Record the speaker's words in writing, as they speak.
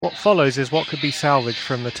What follows is what could be salvaged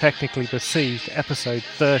from the technically besieged episode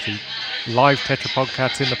 30 live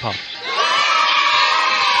Tetrapodcats in the pub.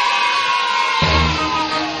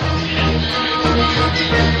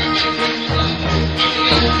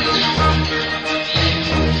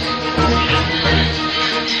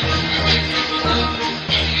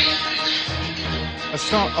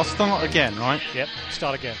 I'll start again, right? Yep,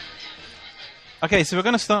 start again. Okay, so we're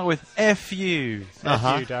going to start with FU. F you,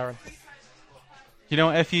 Darren. You know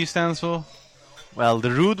what FU stands for? Well,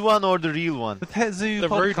 the rude one or the real one? The Tetsu The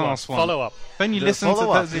rude one. podcast one. Follow up. When you The listen to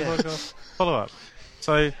follow-up, Tetsu yeah. podcast, follow up.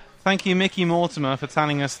 So, thank you, Mickey Mortimer, for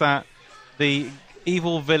telling us that the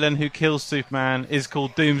evil villain who kills Superman is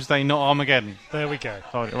called Doomsday, not Armageddon. There we go.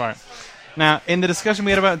 Right. Now, in the discussion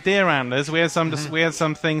we had about deer antlers, we had some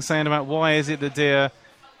things saying about why is it that deer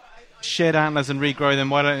shed antlers and regrow them?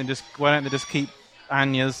 Why don't they just keep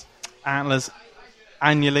antlers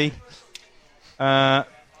annually? So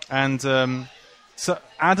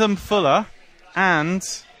Adam Fuller and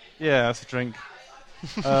that's a drink.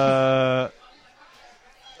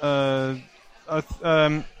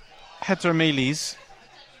 Heteromeles.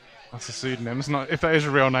 That's a pseudonym. It's not if that is a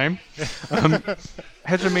real name.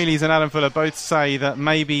 Heteromeles and Adam Fuller both say that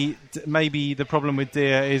maybe the problem with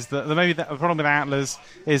deer is that the problem with antlers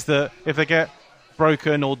is that if they get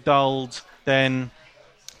broken or dulled, then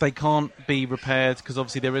they can't be repaired because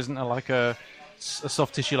obviously there isn't a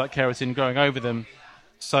soft tissue like keratin growing over them.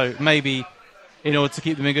 So maybe in order to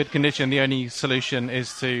keep them in good condition, the only solution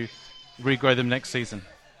is to regrow them next season.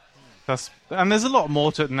 And there's a lot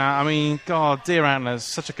more to it than that. I mean, God, deer antlers,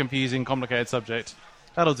 such a confusing, complicated subject.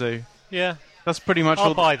 That'll do. Yeah. That's pretty much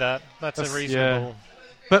I'll buy that. That's a reasonable...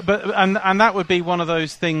 Yeah. But that would be one of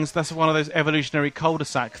those things, that's one of those evolutionary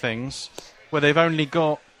cul-de-sac things where they've only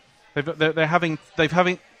got... They've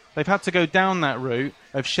had to go down that route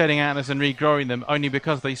of shedding antlers and regrowing them only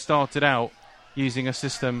because they started out using a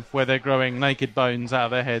system where they're growing naked bones out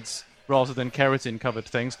of their heads rather than keratin-covered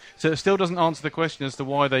things. So it still doesn't answer the question as to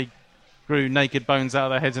why they grew naked bones out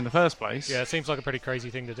of their heads in the first place. Yeah, it seems like a pretty crazy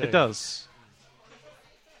thing to do. It does.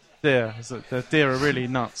 The deer are really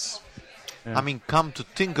nuts. Yeah. I mean, come to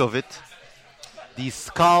think of it, these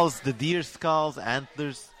skulls, the deer skulls,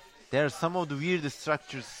 antlers, they're some of the weirdest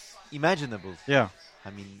structures imaginable. Yeah. I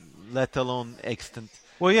mean, let alone extant.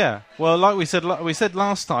 Well, yeah. Well, like we said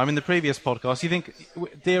last time in the previous podcast, you think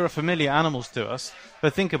deer are familiar animals to us,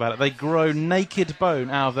 but think about it. They grow naked bone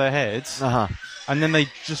out of their heads, and then they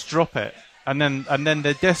just drop it. And then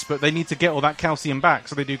they're desperate. They need to get all that calcium back,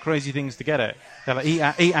 so they do crazy things to get it. They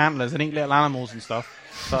eat antlers and eat little animals and stuff.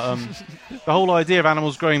 But the whole idea of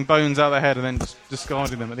animals growing bones out of their head and then just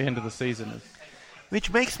discarding them at the end of the season.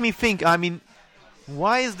 Which makes me think, I mean,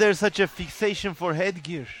 why is there such a fixation for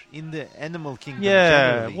headgear in the animal kingdom?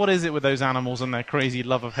 Yeah, generally? what is it with those animals and their crazy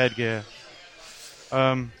love of headgear?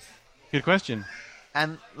 Good question.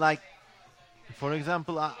 And, like, for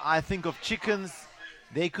example, I think of chickens.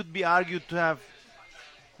 They could be argued to have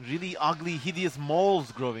really ugly, hideous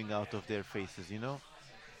moles growing out of their faces, you know?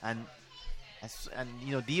 And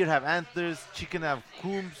deer have antlers, chicken have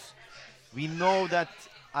combs. We know that,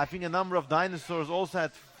 I think a number of dinosaurs also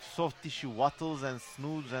had soft tissue wattles and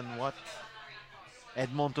snoods and what?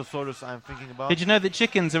 Edmontosaurus I'm thinking about. Did you know that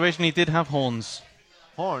chickens originally did have horns?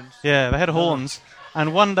 Horns? Yeah, they had horns.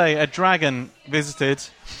 And one day a dragon visited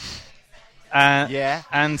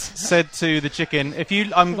and said to the chicken,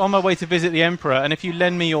 I'm on my way to visit the emperor, and if you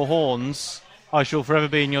lend me your horns, I shall forever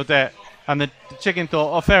be in your debt. And the chicken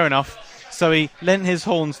thought, oh, fair enough. So he lent his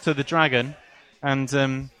horns to the dragon, and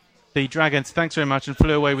the dragon, thanks very much, and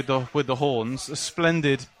flew away with the horns. A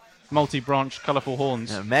splendid, multi-branch, colourful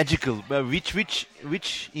horns. Yeah, magical.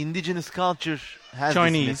 Which indigenous culture has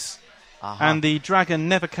Chinese. This myth? And the dragon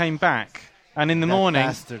never came back. And in the morning,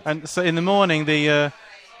 bastard. The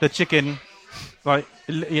chicken,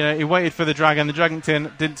 he waited for the dragon. The dragon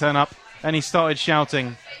didn't turn up, and he started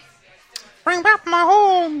shouting, "Bring back my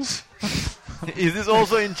horns!" Is this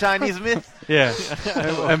also in Chinese myth? Yeah,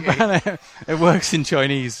 it works in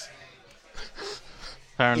Chinese.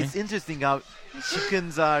 Apparently, It's interesting how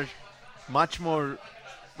chickens are much more.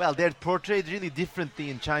 Well, they're portrayed really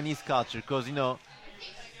differently in Chinese culture because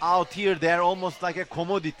out here they're almost like a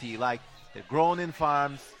commodity. Like they're grown in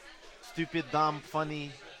farms, stupid, dumb,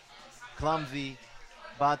 funny, clumsy.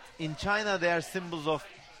 But in China, they are symbols of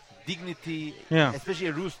dignity, especially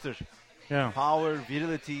a rooster. Yeah. Power,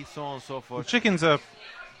 virility, so on and so forth. Well, chickens are...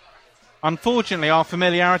 Unfortunately, our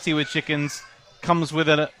familiarity with chickens comes with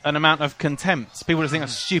an amount of contempt. People just think a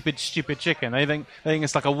stupid chicken. They think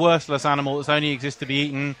it's like a worthless animal that only exists to be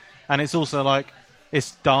eaten, and it's also like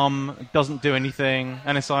it's dumb, it doesn't do anything,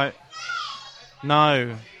 and it's like,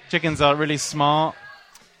 no, Chickens are really smart.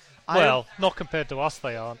 Well, not compared to us,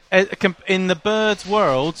 they aren't. In the birds'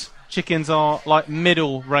 world, chickens are like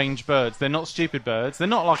middle-range birds. They're not stupid birds. They're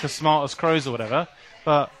not like as smart as crows or whatever,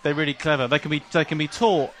 but they're really clever. They can be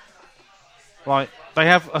taught. Like they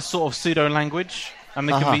have a sort of pseudo-language, and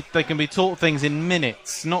they can be taught things in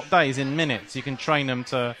minutes, not days, in minutes. You can train them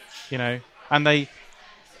to, and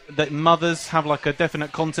that mothers have like a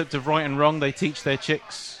definite concept of right and wrong. They teach their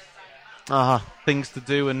chicks things to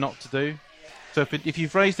do and not to do. So if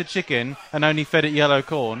you've raised a chicken and only fed it yellow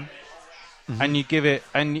corn, and you give it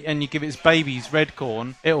and you give its babies red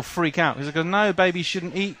corn, it'll freak out because it goes, no, babies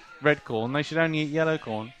shouldn't eat red corn. They should only eat yellow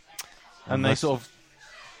corn. And they sort of.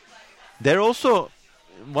 They're also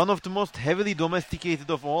one of the most heavily domesticated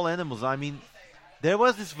of all animals. I mean, there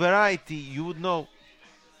was this variety, you would know.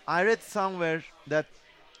 I read somewhere that,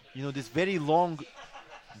 this very long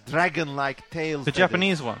dragon-like tails. The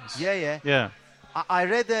Japanese ones. Yeah. I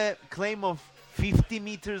read a claim of 50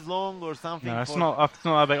 meters long or something. No, it's not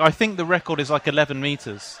that big. I think the record is like 11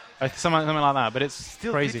 meters. Something like that, but it's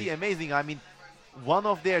still crazy. Pretty amazing. I mean, one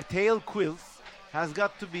of their tail quills has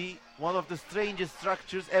got to be one of the strangest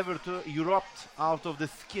structures ever to erupt out of the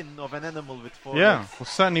skin of an animal with 4 legs. Well,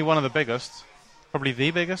 certainly one of the biggest. Probably the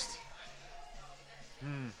biggest.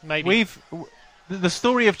 Maybe. The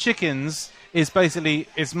story of chickens is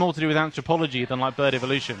more to do with anthropology than like bird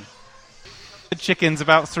evolution. Chickens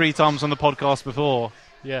about 3 times on the podcast before.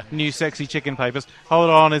 Yeah. New sexy chicken papers. Hold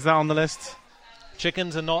on, is that on the list?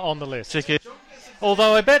 Chickens are not on the list. Chicken.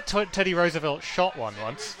 Although I bet Teddy Roosevelt shot one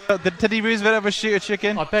once. Did Teddy Roosevelt ever shoot a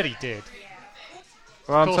chicken? I bet he did.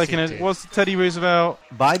 Well, I'm taking it. What's Teddy Roosevelt?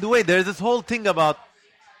 By the way, there's this whole thing about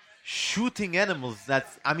shooting animals.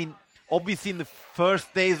 Obviously in the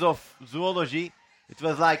first days of zoology, it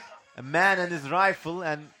was like a man and his rifle,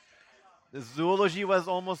 and the zoology was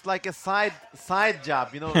almost like a side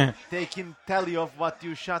job, taking tally of what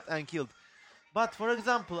you shot and killed. But for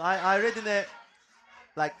example, I read in a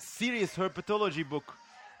serious herpetology book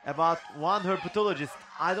about one herpetologist.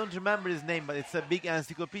 I don't remember his name, but it's a big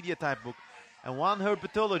encyclopedia type book. And one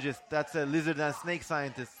herpetologist, that's a lizard and snake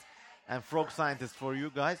scientist and frog scientist for you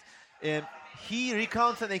guys, he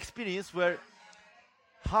recounts an experience where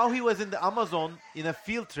how he was in the Amazon in a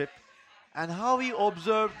field trip and how he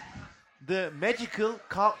observed the magical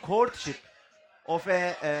courtship of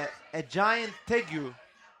a giant tegu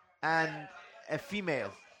and a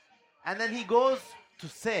female. And then he goes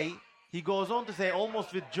on to say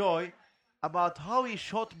almost with joy about how he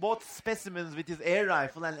shot both specimens with his air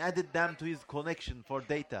rifle and added them to his collection for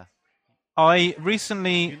data. I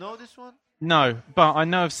recently... You know this one? No, but I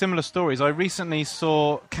know of similar stories. I recently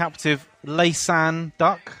saw captive Laysan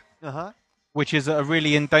duck, which is a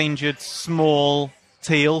really endangered small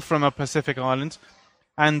teal from a Pacific island.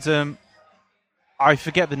 And I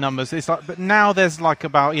forget the numbers. But now there's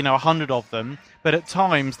about 100 of them. But at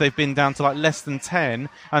times they've been down to less than 10.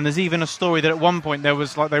 And there's even a story that at one point they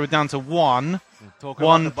were down to one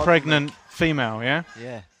pregnant female. Yeah.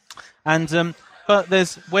 Yeah. And but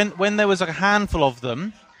there's when there was a handful of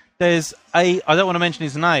them. There's I don't want to mention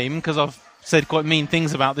his name because I've said quite mean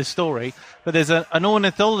things about this story. But there's an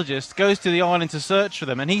ornithologist goes to the island to search for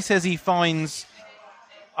them, and he says he finds,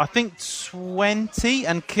 I think, 20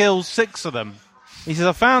 and kills 6 of them. He says,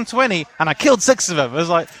 I found 20 and I killed 6 of them.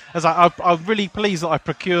 I'm really pleased that I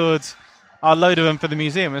procured a load of them for the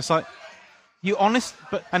museum. It's like, he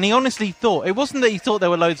honestly thought, it wasn't that he thought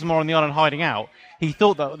there were loads more on the island hiding out. He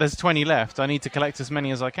thought that there's 20 left. I need to collect as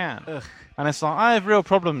many as I can. Ugh. And it's like, I have real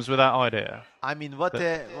problems with that idea. I mean, what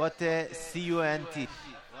a CUNT. What can I say?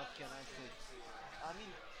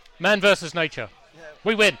 Man versus nature. Yeah.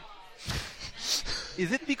 We win.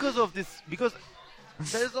 Is it because of this? Because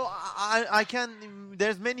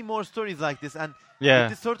there's many more stories like this, and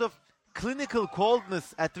this sort of clinical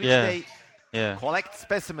coldness at which they collect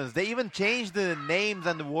specimens. They even change the names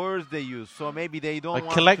and the words they use, so maybe they don't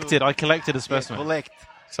I collected a specimen. Collect.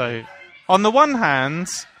 So, on the one hand,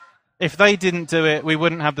 if they didn't do it, we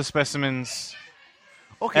wouldn't have the specimens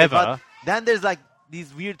ever. But then there's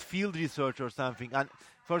these weird field research or something. And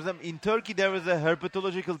for example, in Turkey there was a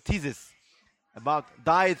herpetological thesis about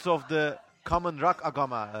diets of the common rock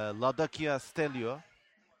agama, Ladakia stelio.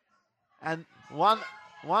 And one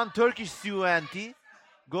Turkish CUNT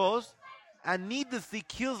goes and needlessly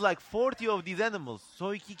kills 40 of these animals so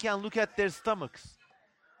he can look at their stomachs.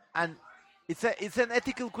 And it's an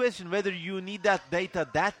ethical question whether you need that data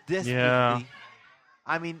that desperately. Yeah.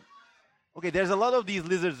 I mean, okay, there's a lot of these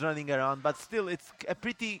lizards running around, but still it's a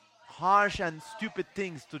pretty harsh and stupid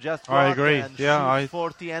things to just go out there and shoot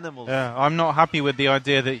 40 animals. Yeah, I'm not happy with the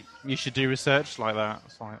idea that you should do research like that.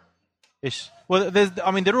 It's like, ish. Well,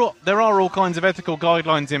 there are all kinds of ethical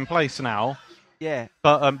guidelines in place now. Yeah.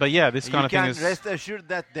 But yeah, this kind of thing is. You can rest assured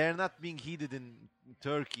that they're not being heated in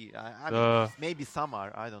Turkey. I mean, maybe some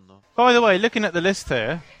are. I don't know. By the way, looking at the list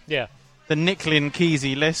here, Yeah. the Nicklin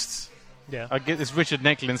Kesey list. Yeah. I get this Richard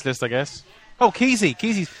Nicklin's list, I guess. Oh,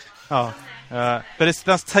 Kesey's. Oh, but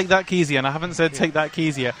that's Take That Kesey, and I haven't said Take That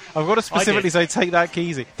Kesey yet. I've got to specifically say Take That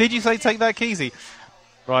Kesey. Did you say Take That Kesey?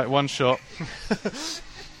 Right, one shot.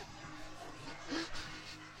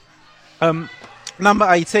 Number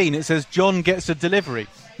 18, it says John gets a delivery.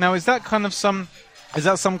 Now, is that some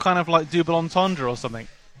kind of like double entendre or something?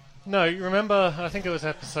 No, you remember, I think it was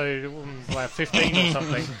episode 15 or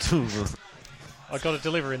something. I got a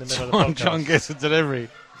delivery in the middle of the podcast. John gets a delivery.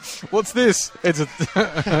 What's this? It's a.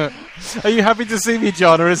 Are you happy to see me,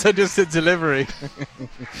 John, or is it just a delivery?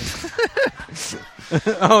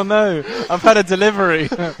 Oh no, I've had a delivery.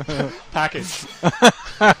 Package.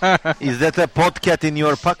 Is that a podcat in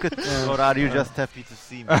your pocket, or are you just happy to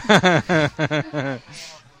see me?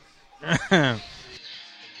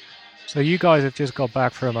 So you guys have just got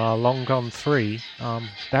back from Long Gone 3.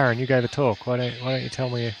 Darren, you gave a talk. Why don't you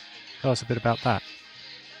tell us a bit about that?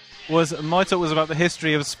 My talk was about the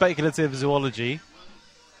history of speculative zoology.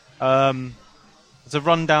 It's a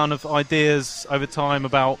rundown of ideas over time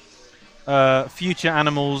about future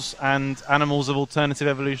animals and animals of alternative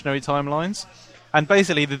evolutionary timelines. And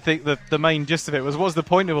basically, the main gist of it was, what's the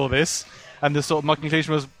point of all this? And the sort of my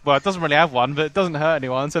conclusion was, well, it doesn't really have one, but it doesn't hurt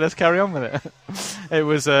anyone, so let's carry on with it. It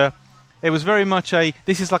was very much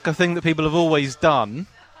this is like a thing that people have always done.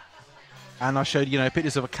 And I showed,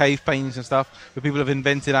 pictures of cave paintings and stuff where people have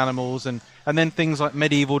invented animals, and then things like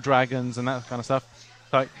medieval dragons and that kind of stuff.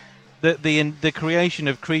 Like the creation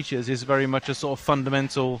of creatures is very much a sort of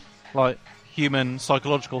fundamental, like, human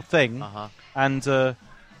psychological thing, and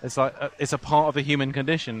it's like it's a part of the human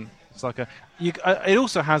condition. It's like it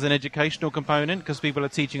also has an educational component because people are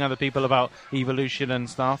teaching other people about evolution and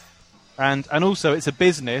stuff, and also it's a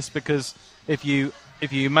business because if you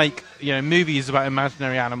make movies about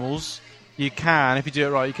imaginary animals. You can, if you do it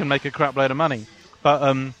right, you can make a crap load of money. But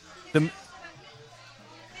the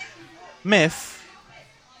myth,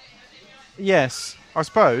 yes, I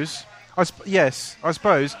suppose. Yes, I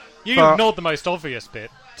suppose. You ignored the most obvious bit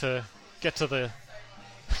to get to the...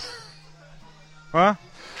 What?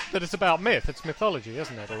 That it's about myth. It's mythology,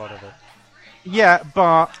 isn't it, a lot of it? Yeah,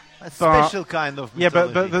 but... A special kind of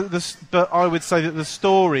mythology. Yeah, but I would say that the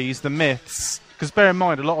stories, the myths... Because bear in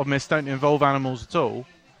mind, a lot of myths don't involve animals at all.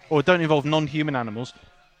 Or don't involve non-human animals.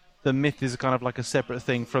 The myth is kind of like a separate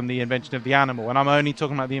thing from the invention of the animal, and I'm only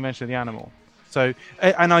talking about the invention of the animal. So,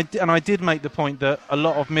 and I did make the point that a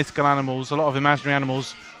lot of mythical animals, a lot of imaginary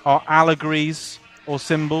animals, are allegories or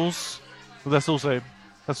symbols. Well, that's also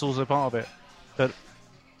part of it. So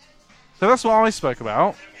that's what I spoke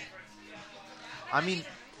about. I mean,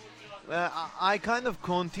 I kind of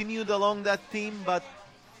continued along that theme, but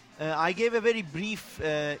I gave a very brief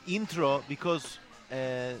intro because.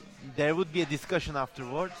 There would be a discussion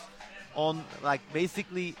afterwards on, like,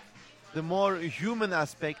 basically the more human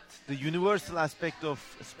aspect, the universal aspect of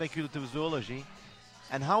speculative zoology,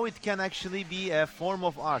 and how it can actually be a form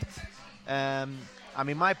of art. I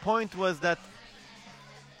mean, my point was that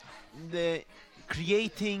the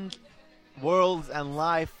creating worlds and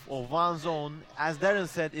life of one's own, as Darren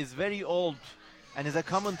said, is very old and is a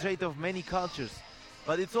common trait of many cultures.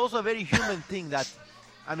 But it's also a very human thing that,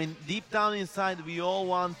 I mean, deep down inside, we all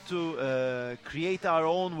want to create our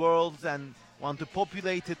own worlds and want to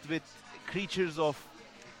populate it with creatures of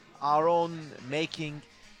our own making.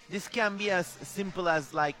 This can be as simple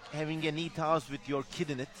as, like, having a neat house with your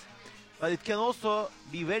kid in it. But it can also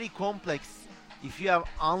be very complex if you have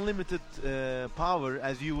unlimited power,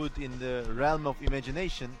 as you would in the realm of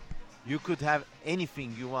imagination. You could have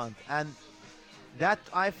anything you want. And that,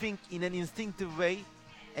 I think, in an instinctive way,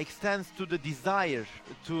 extends to the desire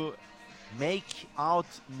to make out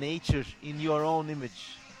nature in your own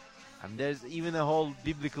image. And there's even a whole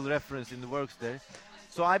biblical reference in the works there.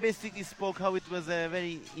 So I basically spoke how it was a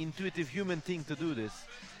very intuitive human thing to do this.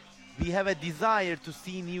 We have a desire to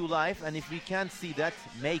see new life, and if we can't see that,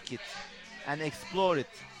 make it and explore it.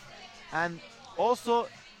 And also,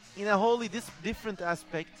 in a wholly different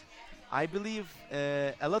aspect, I believe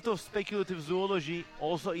a lot of speculative zoology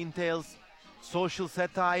also entails social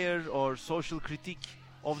satire or social critique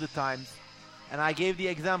of the times. And I gave the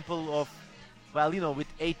example of, well, with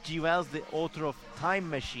H.G. Wells, the author of Time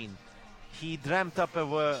Machine. He dreamt up a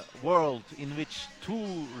world in which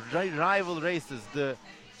two rival races, the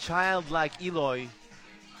childlike Eloi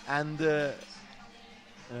and the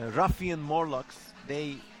ruffian Morlocks,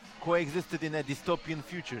 they coexisted in a dystopian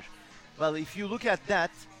future. Well, if you look at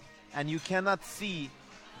that and you cannot see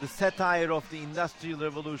the satire of the Industrial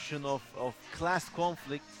Revolution, of class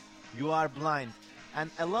conflict, you are blind.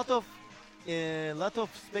 And a lot of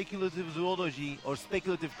speculative zoology or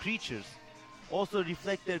speculative creatures also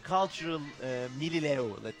reflect their cultural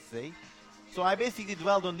milieu, let's say. So I basically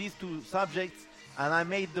dwelled on these two subjects, and I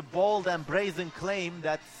made the bold and brazen claim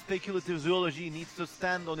that speculative zoology needs to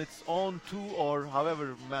stand on its own 2 or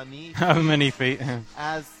however many How many feet?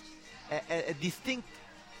 as a distinct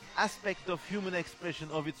aspect of human expression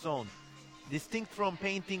of its own. Distinct from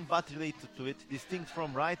painting but related to it, distinct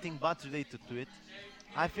from writing but related to it.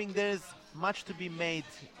 I think there is much to be made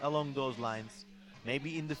along those lines.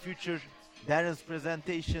 Maybe in the future, Darren's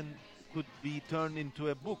presentation could be turned into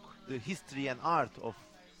a book, the history and art of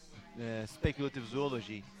speculative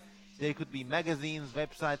zoology. There could be magazines,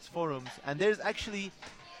 websites, forums, and there's actually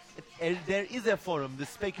there is a forum, the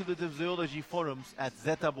Speculative Zoology forums at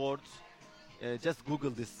Zeta Boards. Just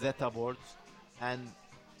Google this, Zeta Boards, and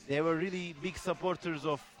they were really big supporters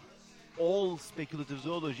of all speculative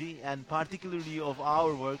zoology and particularly of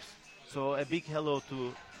our works. So a big hello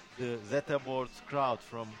to the Zeta Boards crowd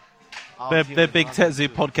from out here They're in big London Tetsu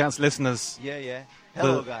too. podcast listeners. Yeah.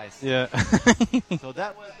 Hello, guys. Yeah. So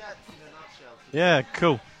that was that in a nutshell. Yeah,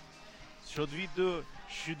 cool.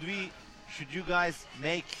 Should you guys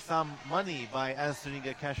make some money by answering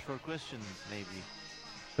a cash for questions, maybe?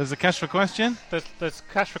 There's a cash for question? There's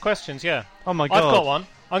cash for questions, yeah. Oh my god. I've got one.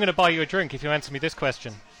 I'm going to buy you a drink if you answer me this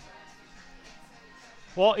question.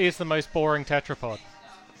 What is the most boring tetrapod?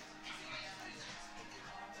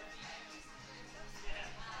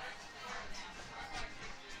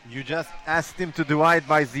 You just asked him to divide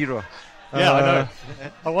by 0. Yeah, I know.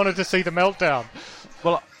 I wanted to see the meltdown.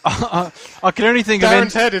 Well, I can only think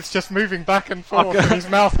Darren's of head is just moving back and forth, and his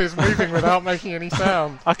mouth is moving without making any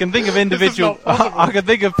sound. I can think of individual. not possible. I can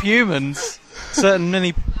think of humans,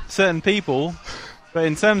 certain people, but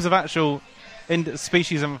in terms of actual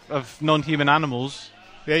species of non-human animals,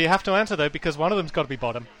 Yeah, you have to answer though, because one of them's got to be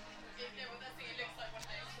bottom.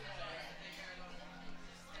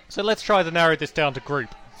 So let's try to narrow this down to group.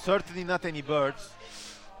 Certainly not any birds.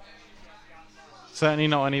 certainly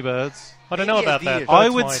not any birds. I don't know Maybe a about that. deer. I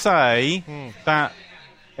Birds would might- say that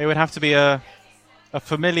it would have to be a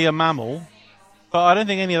familiar mammal, but I don't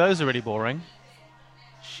think any of those are really boring.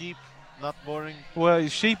 Sheep, not boring. Well,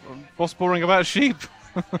 sheep. What's boring about sheep?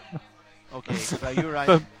 Okay, so you're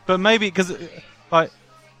right. But maybe because like,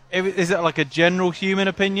 is it like a general human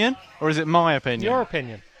opinion or is it my opinion? Your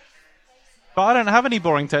opinion. But I don't have any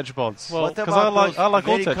boring tetrapods. Well, What because about I like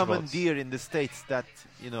all very common tetrapods. deer in the States that,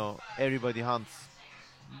 everybody hunts?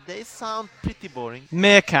 They sound pretty boring.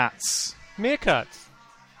 Meerkats, Meerkats.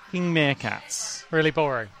 king meerkats, Really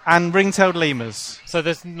boring. and ring-tailed lemurs. So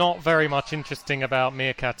there's not very much interesting about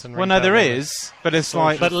meerkats and Well, no, there ring-tailed lemurs. is, but it's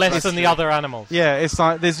like But less it's- than the other animals. Yeah, it's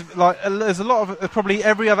like there's a lot of probably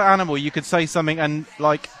every other animal you could say something and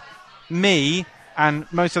like me and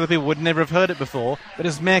most other people would never have heard it before. But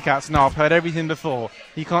as meerkats, no, I've heard everything before.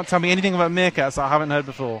 You can't tell me anything about meerkats that I haven't heard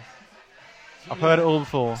before. I've heard it all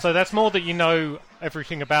before. So that's more that you know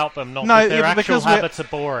everything about them, not No, that their yeah, but actual because we're- habits are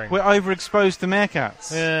boring. We're overexposed to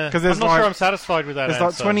meerkats. Yeah, because I'm there's not like sure I'm satisfied with that there's like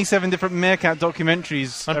answer. 27 different meerkat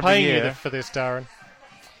documentaries I'm every paying year. you for this, Darren.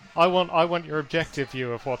 I want your objective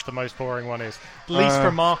view of what the most boring one is. Least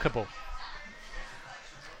remarkable.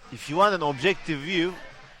 If you want an objective view,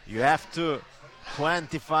 you have to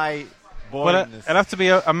quantify Well, boringness. it'll have to be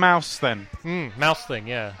a mouse then, Mouse thing,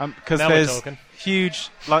 yeah. because Now we're there's talking. huge,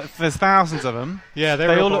 like there's thousands of them. Yeah, they're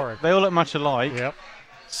They real all boring. look, they all look much alike. Yep.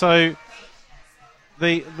 So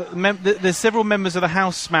there's several members of the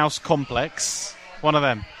house mouse complex. One of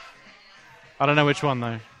them. I don't know which one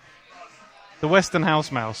though. The Western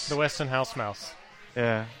house mouse. The Western house mouse.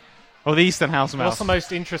 Yeah. Or the Eastern house mouse. What's the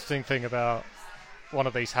most interesting thing about one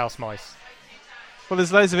of these house mice? Well,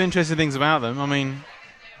 there's loads of interesting things about them. I mean,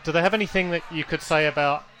 Do they have anything that you could say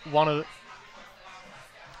about one of the...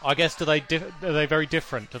 I guess, are they very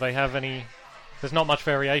different? Do they have any... There's not much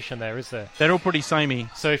variation there, is there? they're all pretty samey.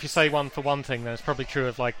 So if you say one for one thing, then it's probably true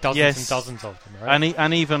of like dozens Yes. and dozens of them, right?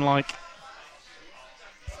 And even like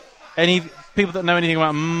any people that know anything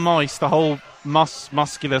about mice, the whole mus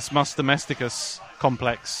domesticus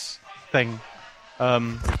complex thing.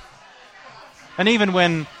 And even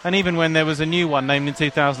when there was a new one named in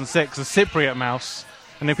 2006, a Cypriot mouse,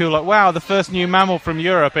 and then people were like, wow, the first new mammal from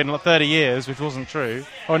Europe in like 30 years, which wasn't true.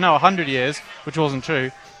 Or no, 100 years, which wasn't true.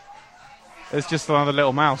 It's just another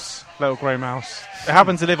little mouse, little grey mouse. It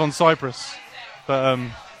happened to live on Cyprus. But,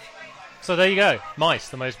 So there you go. Mice,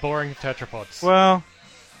 the most boring tetrapods. well,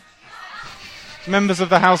 members of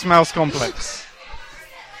the house mouse complex.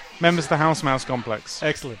 Members of the House Mouse Complex.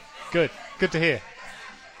 Excellent. Good. Good to hear.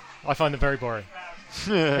 I find them very boring.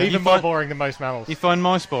 You Even more find- boring than most mammals. You find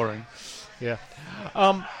mice boring? Yeah.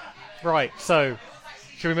 Right. So,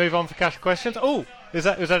 should we move on for cash questions? Oh, is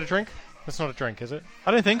that a drink? That's not a drink, is it?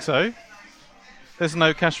 I don't think so. There's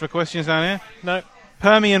no cash for questions down here. No.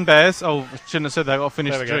 Permian Bears. Oh, I shouldn't have said that. I've got to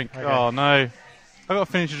finish There the we go. drink. Okay. Oh, no. I've got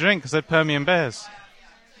to finish the drink because they're Permian Bears.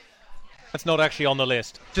 That's not actually on the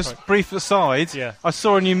list. Just Right. brief aside, Yeah. I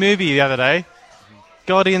saw a new movie the other day,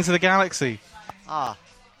 Guardians of the Galaxy. Ah,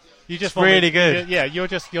 You just It's want me- really good. Yeah, you're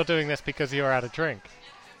doing this because you're out of drink,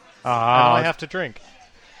 and Ah, I have to drink.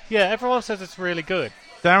 Yeah, everyone says it's really good.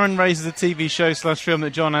 Darren raises a TV show / film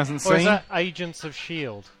that John hasn't Or is seen. that Agents of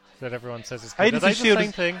S.H.I.E.L.D. that everyone says is good? Agents Are they of S.H.I.E.L.D. the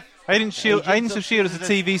is- same thing? Agents of S.H.I.E.L.D. is a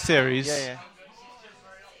TV series, yeah.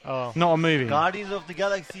 Oh, not a movie. Guardians of the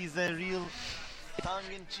Galaxy is a real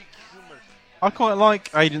tongue-in-cheek humor. I quite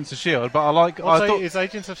like Agents of S.H.I.E.L.D., but I thought, is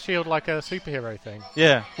Agents of S.H.I.E.L.D. like a superhero thing?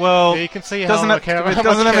 yeah, well, Yeah, you can see how doesn't I have- care, it how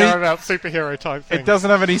doesn't much have care any- about superhero type things. it doesn't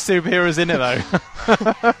have any superheroes in it,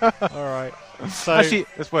 though. All right. So, Actually,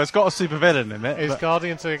 it's got a supervillain in it. is but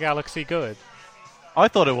Guardians of the Galaxy good? I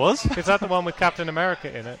thought it was. Is that the one with Captain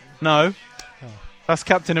America in it? No. That's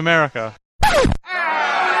Captain America.